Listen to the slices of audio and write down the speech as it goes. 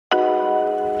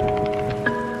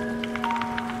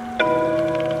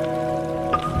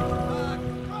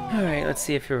let's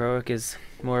see if heroic is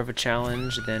more of a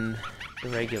challenge than the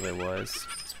regular was.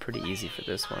 It's pretty easy for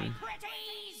this one.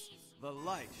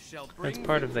 That's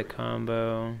part of the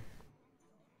combo,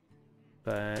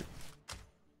 but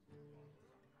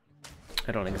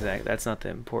I don't that's not the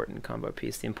important combo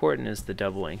piece. The important is the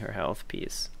doubling her health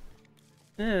piece.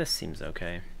 This seems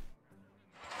okay.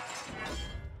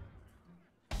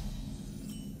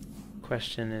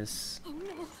 Question is, Oh no,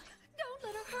 don't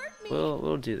let her hurt me.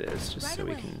 we'll do this just so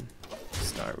we can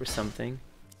start with something.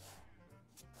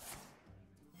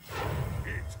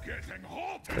 It's getting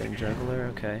hot. Flame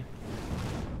juggler, okay.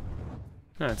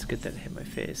 No, it's good that it hit my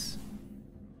face.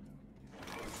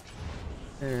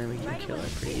 And we can kill it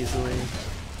pretty easily.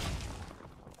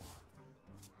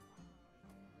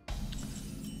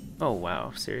 Oh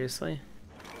wow, seriously?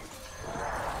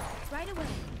 Right away.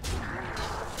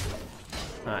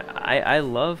 I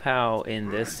love how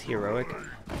in this heroic,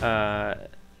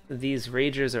 these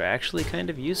ragers are actually kind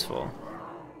of useful.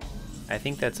 I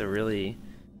think that's a really,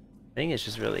 I think it's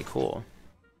just really cool.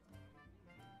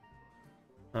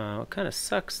 What kind of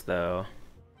sucks though?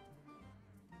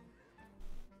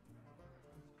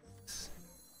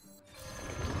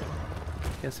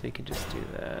 Guess we could just do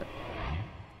that.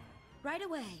 Right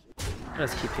away.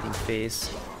 Let's keep hitting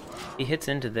face. He hits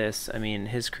into this, I mean,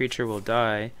 his creature will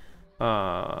die.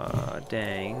 Aw,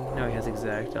 dang. Now he has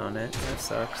exact on it. That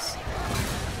sucks.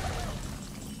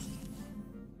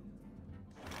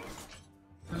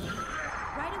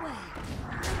 Right away.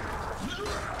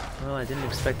 Well, I didn't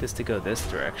expect this to go this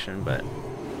direction, but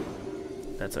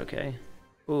that's okay.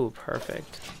 Ooh,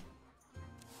 perfect.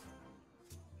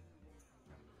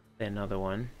 Another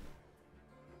one.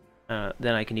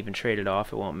 Then I can even trade it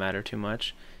off. It won't matter too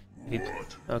much.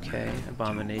 Okay,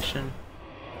 abomination.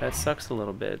 That sucks a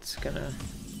little bit. It's gonna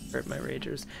hurt my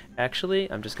ragers.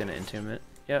 Actually, I'm just gonna entomb it.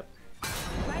 Yep.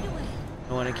 Right away.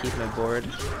 I want to keep my board.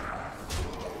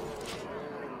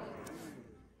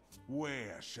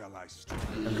 Where shall I start?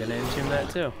 I'm gonna entomb that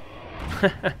too.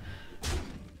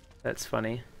 That's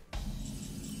funny.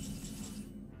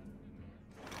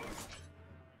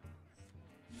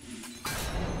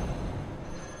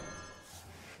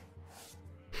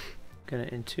 Gonna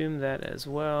entomb that as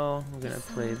well. I'm gonna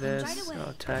play this. I'll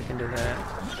attack into that.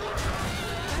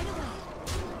 Right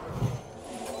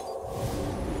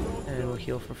away. And we'll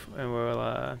heal for, and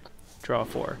we'll draw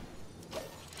 4.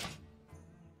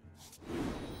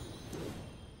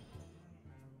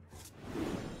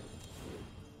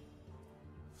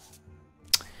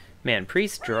 Man,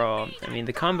 priest draw. I mean,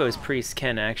 the combos priests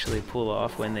can actually pull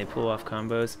off when they pull off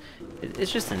combos.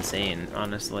 It's just insane,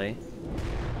 honestly.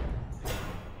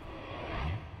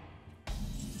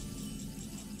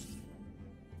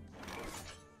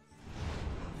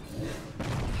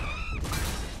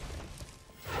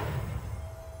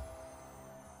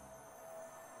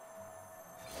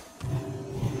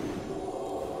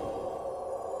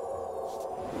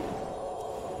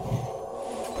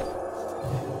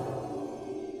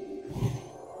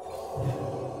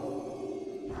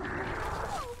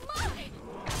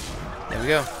 There we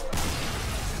go.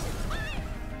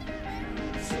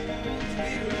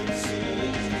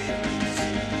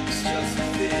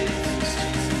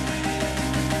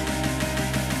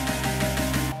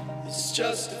 It's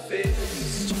just a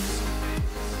phase.